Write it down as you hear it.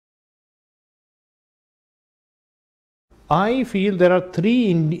I feel there are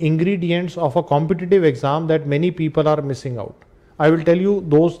three ingredients of a competitive exam that many people are missing out. I will tell you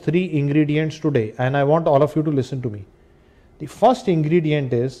those three ingredients today, and I want all of you to listen to me. The first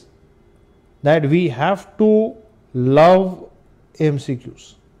ingredient is that we have to love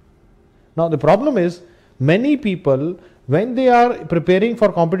MCQs. Now the problem is, many people, when they are preparing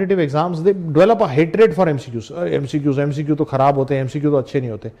for competitive exams, they develop a hatred for MCQs. MCQ तो खराब होते हैं, MCQ तो अच्छे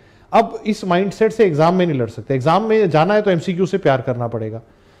नहीं होते. अब इस माइंडसेट से एग्जाम में नहीं लड़ सकते. एग्जाम में जाना है तो MCQ से प्यार करना पड़ेगा.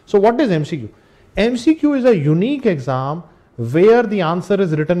 So what is MCQ? MCQ is a unique exam where the answer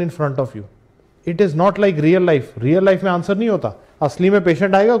is written in front of you. It is not like real life. Real life में आंसर नहीं होता. असली में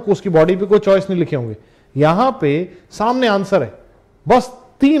पेशेंट आएगा, उसकी बॉडी पे कोई चॉइस नहीं लिखे होंगे. यहां पे सामने आंसर है, बस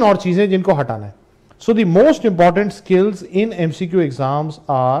तीन और चीजें जिनको हटाना है. So the most important skills in MCQ exams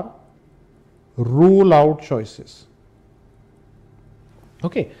are rule out choices.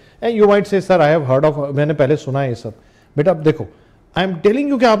 Okay, and you might say, sir, I have heard of, मैंने पहले सुना है ये सब. बेटा देखो, I am telling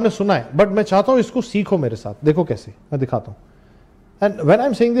you कि आपने सुना है, but मैं चाहता हूं इसको सीखो मेरे साथ. देखो कैसे, मैं दिखाता हूं. And when I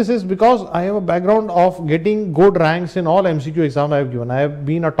am saying this is because I have a background of getting good ranks in all MCQ exams I have given. I have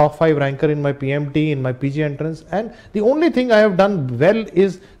been a top 5 ranker in my PMT, in my PG entrance, and the only thing I have done well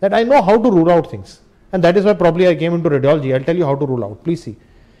is that I know how to rule out things. And that is why probably I came into radiology. I'll tell you how to rule out. Please see.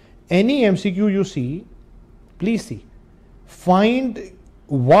 Any MCQ you see, please see. Find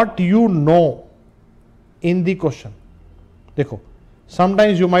what you know in the question. Dekho.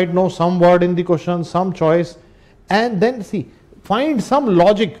 Sometimes you might know some word in the question, some choice, and then see. Find some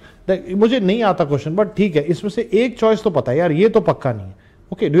logic. मुझे नहीं आता question, but ठीक है, इसमें से एक choice तो पता है यार, ये तो पक्का नहीं है.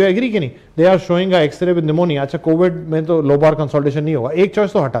 ओके, डू यू एग्री कि नहीं? They are showing x ray with pneumonia. अच्छा, कोविड में तो लो बार कंसल्टेशन नहीं होगा. एक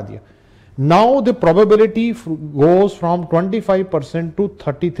चॉइस तो हटा दिया. Now the probability goes from 25% to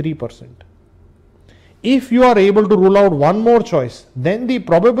 33%. If you are able to rule out one more choice, then the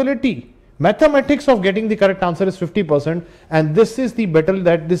probability, mathematics of getting the correct answer is 50%, and this is the battle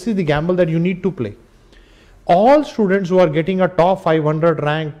this is the gamble that you need to play. All students who are getting a top 500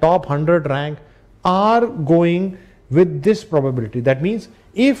 rank, top 100 rank are going with this probability. That means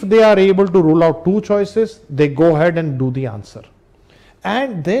if they are able to rule out two choices, they go ahead and do the answer.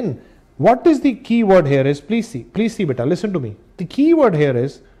 And then what is the key word here is, please see beta, listen to me. The key word here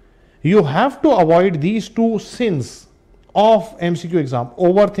is you have to avoid these two sins of MCQ exam: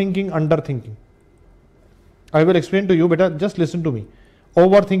 overthinking, underthinking. I will explain to you, beta, just listen to me.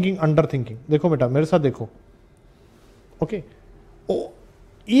 Overthinking, underthinking. देखो बेटा, मेरे साथ देखो. Okay.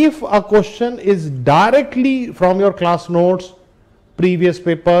 If a question is directly from your class notes, previous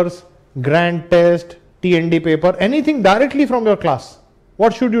papers, grand test, TND paper, anything directly from your class,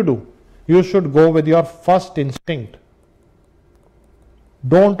 what should you do? You should go with your first instinct.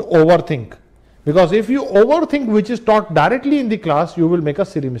 Don't overthink. Because if you overthink which is taught directly in the class, you will make a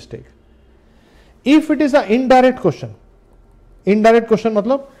silly mistake. If it is an indirect question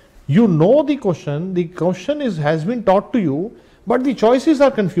matlab, you know the question has been taught to you, but the choices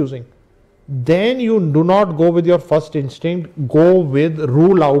are confusing. Then you do not go with your first instinct, go with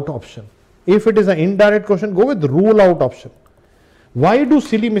rule out option. If it is an indirect question, go with rule out option. Why do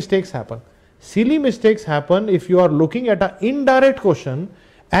silly mistakes happen? Silly mistakes happen if you are looking at an indirect question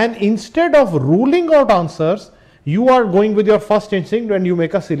and instead of ruling out answers, you are going with your first instinct and you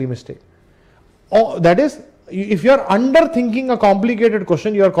make a silly mistake. Or that is, if you are underthinking a complicated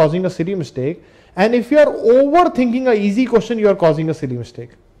question, you are causing a silly mistake. And if you are overthinking an easy question, you are causing a silly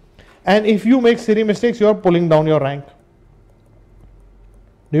mistake. And if you make silly mistakes, you are pulling down your rank.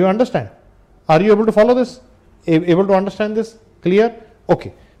 Do you understand? Are you able to follow this? Able to understand this? Clear?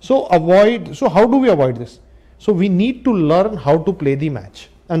 Okay. So how do we avoid this? So we need to learn how to play the match.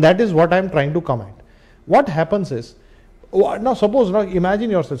 And that is what I am trying to come at. What happens is, now imagine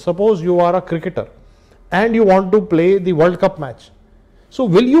yourself, suppose you are a cricketer and you want to play the World Cup match. So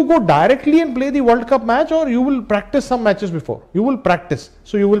will you go directly and play the World Cup match, or you will practice some matches before? You will practice.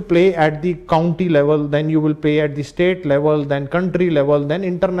 So you will play at the county level, then you will play at the state level, then country level, then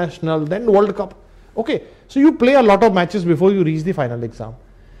international, then World Cup. Okay. So you play a lot of matches before you reach the final exam.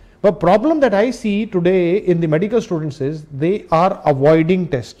 The problem that I see today in the medical students is they are avoiding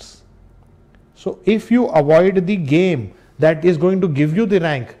tests. So if you avoid the game that is going to give you the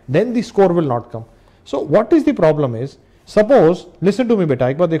rank, then the score will not come. So what is the problem is, suppose, listen to me beta,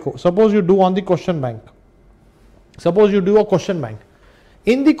 ek baar dekho, suppose you do on the question bank. Suppose you do a question bank.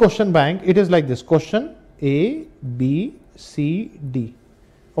 In the question bank, it is like this: question A, B, C, D.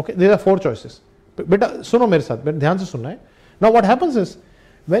 Okay, there are 4 choices. Beta, suno mere saath, dhyan se sunna hai. Now what happens is,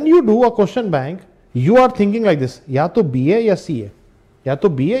 when you do a question bank, you are thinking like this: या तो B है या C है, या तो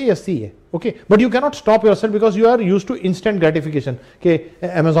B है या C है. Okay, but you cannot stop yourself because you are used to instant gratification कि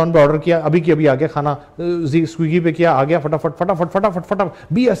अमेजॉन पे ऑर्डर किया, अभी की अभी आ गया खाना, स्विगी पे किया, आ गया फटाफट फटाफट फटाफट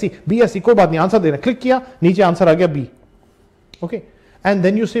फटाफट, बी कोई बात नहीं, आंसर देना, क्लिक किया, नीचे आंसर आ गया B. Okay, and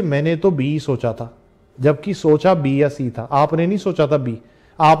then you से मैंने तो बी सोचा था, जबकि सोचा बी या सी था. आपने नहीं सोचा था बी,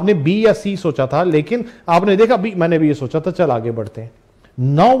 आपने बी या सी सोचा था, लेकिन आपने देखा बी, मैंने भी ये सोचा था, चल आगे बढ़ते हैं.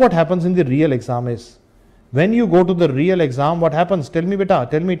 Now what happens in the real exam is, when you go to the real exam, what happens? Tell me beta,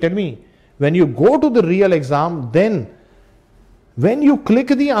 tell me. When you go to the real exam, then when you click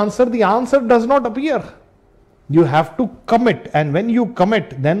the answer does not appear. You have to commit, and when you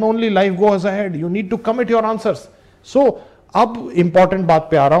commit, then only life goes ahead. You need to commit your answers. So अब important बात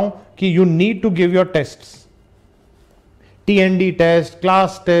पे आ रहा हूं कि you need to give your tests. TND test,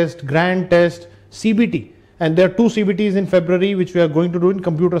 class test, grand test, CBT, and there are 2 CBTs in February which we are going to do in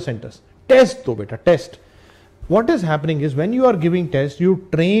computer centers. Test though beta, test. What is happening is when you are giving tests, you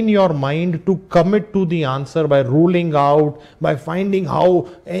train your mind to commit to the answer by ruling out, by finding how,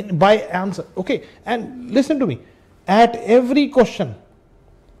 and by answer. Okay, and listen to me. At every question,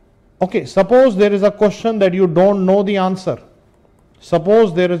 okay, suppose there is a question that you don't know the answer.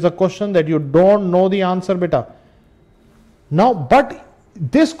 Suppose there is a question that you don't know the answer, beta. Now, but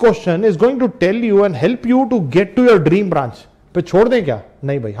this question is going to tell you and help you to get to your dream branch. पे छोड़ दें क्या?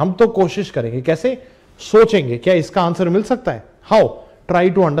 नहीं भाई, हम तो कोशिश करेंगे. कैसे? सोचेंगे क्या इसका आंसर मिल सकता है. How? Try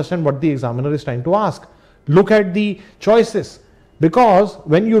to understand what the examiner is trying to ask. Look at the choices, because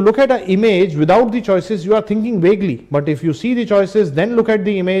when you look at an image without the choices, you are thinking vaguely, but if you see the choices, then look at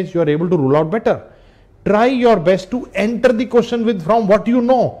the image, you are able to rule out better. Try your best to enter the question with from what you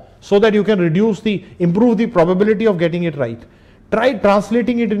know, so that you can improve the probability of getting it right. Try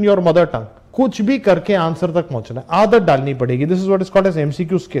translating it in your mother tongue. कुछ भी करके answer तक पहुंचना है, आदत डालनी पड़ेगी. This is what is called as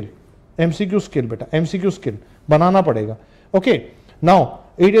MCQ skill. MCQ skill बेटा, एमसीक्यू स्किल बनाना पड़ेगा. Okay, now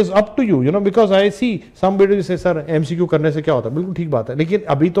it is up to you, because I C somebody से सर एमसीक्यू करने से क्या होता है. बिल्कुल ठीक बात है, लेकिन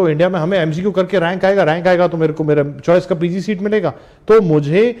अभी तो इंडिया में हमें एमसीक्यू करके रैंक आएगा तो मेरे को मेरा चॉइस का पीजी सीट मिलेगा. तो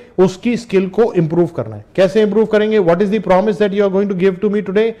मुझे उसकी स्किल को इंप्रूव करना है. कैसे इंप्रूव करेंगे? What is the promise that you are going to give to me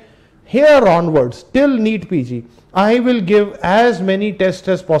today? Here onwards, till NEET PG, I will give as many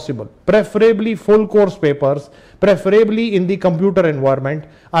tests as possible, preferably full course papers, preferably in the computer environment.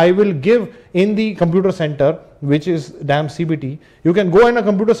 I will give in the computer center, which is damn CBT. You can go in a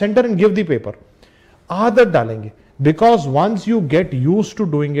computer center and give the paper. आदत डालेंगे, because once you get used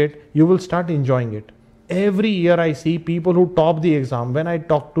to doing it, you will start enjoying it. Every year I see people who top the exam. When I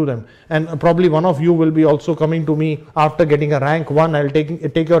talk to them, and probably one of you will be also coming to me after getting a rank 1, I'll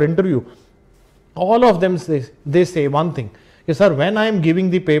take your interview. All of them they say one thing, sir, when I am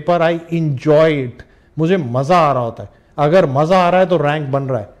giving the paper, I enjoy it. मुझे मजा आ रहा होता है. अगर मजा आ रहा है तो रैंक बन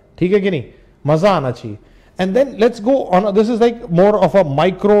रहा है. ठीक है कि नहीं? मजा आना चाहिए. And then let's go on. This is like more of a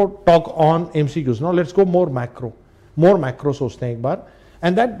micro talk on MCQs. Now let's go more macro सोचते हैं एक बार.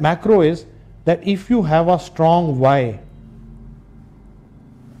 And that macro is that if you have a strong why,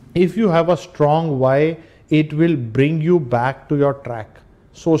 it will bring you back to your track.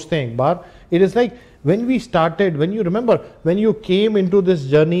 सोचते हैं एक बार. It is like when we started, when you remember, when you came into this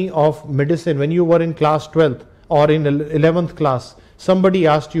journey of medicine, when you were in class 12th or in 11th class, somebody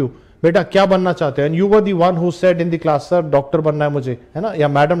asked you, बेटा क्या बनना चाहते हैं? And you were the one who said in the class, sir, doctor बनना है मुझे, है ना, या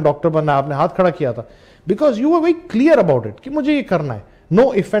मैडम डॉक्टर बनना है. आपने हाथ खड़ा किया था because you were very clear about it कि मुझे ये करना है. No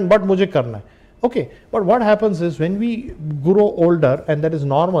if and but, मुझे करना है. Okay, but what happens is when we grow older, and that is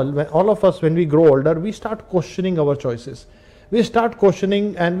normal, when all of us, when we grow older, we start questioning our choices. We start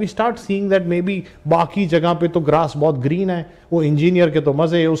questioning and we start seeing that maybe बाकी जगह पे तो grass बहुत green है, वो engineer के तो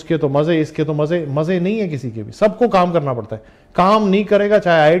मजे, उसके तो मजे, इसके तो मजे नहीं है किसी के भी. सबको काम करना पड़ता है. काम नहीं करेगा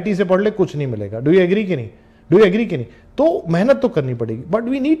चाहे आईआईटी से पढ़ ले, कुछ नहीं मिलेगा. डू यू एग्री कि नहीं? तो मेहनत तो करनी पड़ेगी. But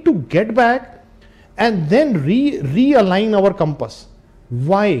we need to get back and then realign our compass.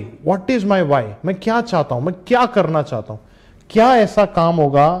 Why? What is my why? मैं क्या चाहता हूं, मैं क्या करना चाहता हूं. क्या ऐसा काम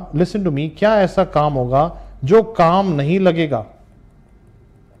होगा, listen to me, क्या ऐसा काम होगा जो काम नहीं लगेगा?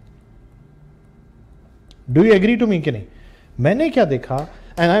 Do you agree to me कि नहीं? मैंने क्या देखा,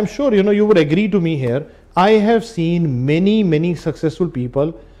 and I'm sure you would agree to me here. I have seen many successful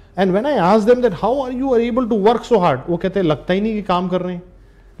people, and when I ask them that how are you able to work so hard, वो कहते हैं लगता ही नहीं कि काम कर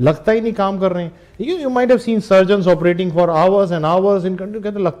रहे हैं. You might have seen surgeons operating for hours and hours in country,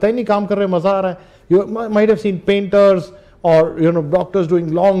 कहते लगता ही नहीं काम कर रहे हैं, मजा आ रहा है. You might have seen painters or doctors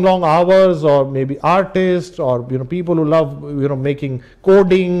doing long hours, or maybe artists, or people who love making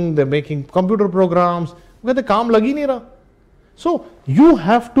coding, they're making computer programs. कहते काम लग ही नहीं रहा. So you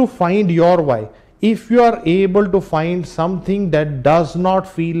have to find your why. If you are able to find something that does not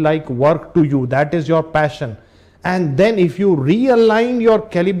feel like work to you, that is your passion, and then if you realign your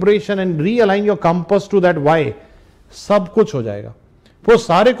calibration and realign your compass to that why, सब कुछ हो जाएगा, वो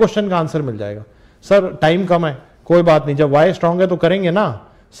सारे question का answer मिल जाएगा. Sir time कम है, कोई बात नहीं, जब वाई स्ट्रांग है तो करेंगे ना.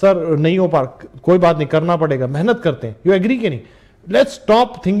 सर नहीं हो पा, कोई बात नहीं, करना पड़ेगा, मेहनत करते हैं. यू एग्री कि नहीं? Let's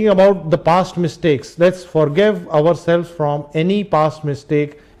stop thinking about the past mistakes. Let's forgive ourselves from any past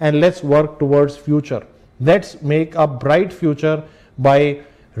mistake and let's work towards future. Let's make a bright future by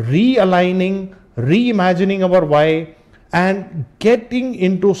realigning, reimagining our why and getting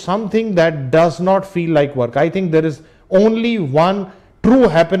into something that does not feel like work. I think there is only one true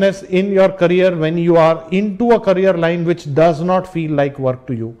happiness in your career when you are into a career line which does not feel like work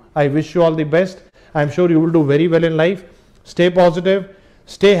to you. I wish you all the best. I'm sure you will do very well in life. Stay positive,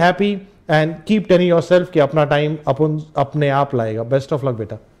 stay happy and keep telling yourself कि अपना time अपन अपने आप लाएगा. Best of luck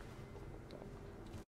बेटा.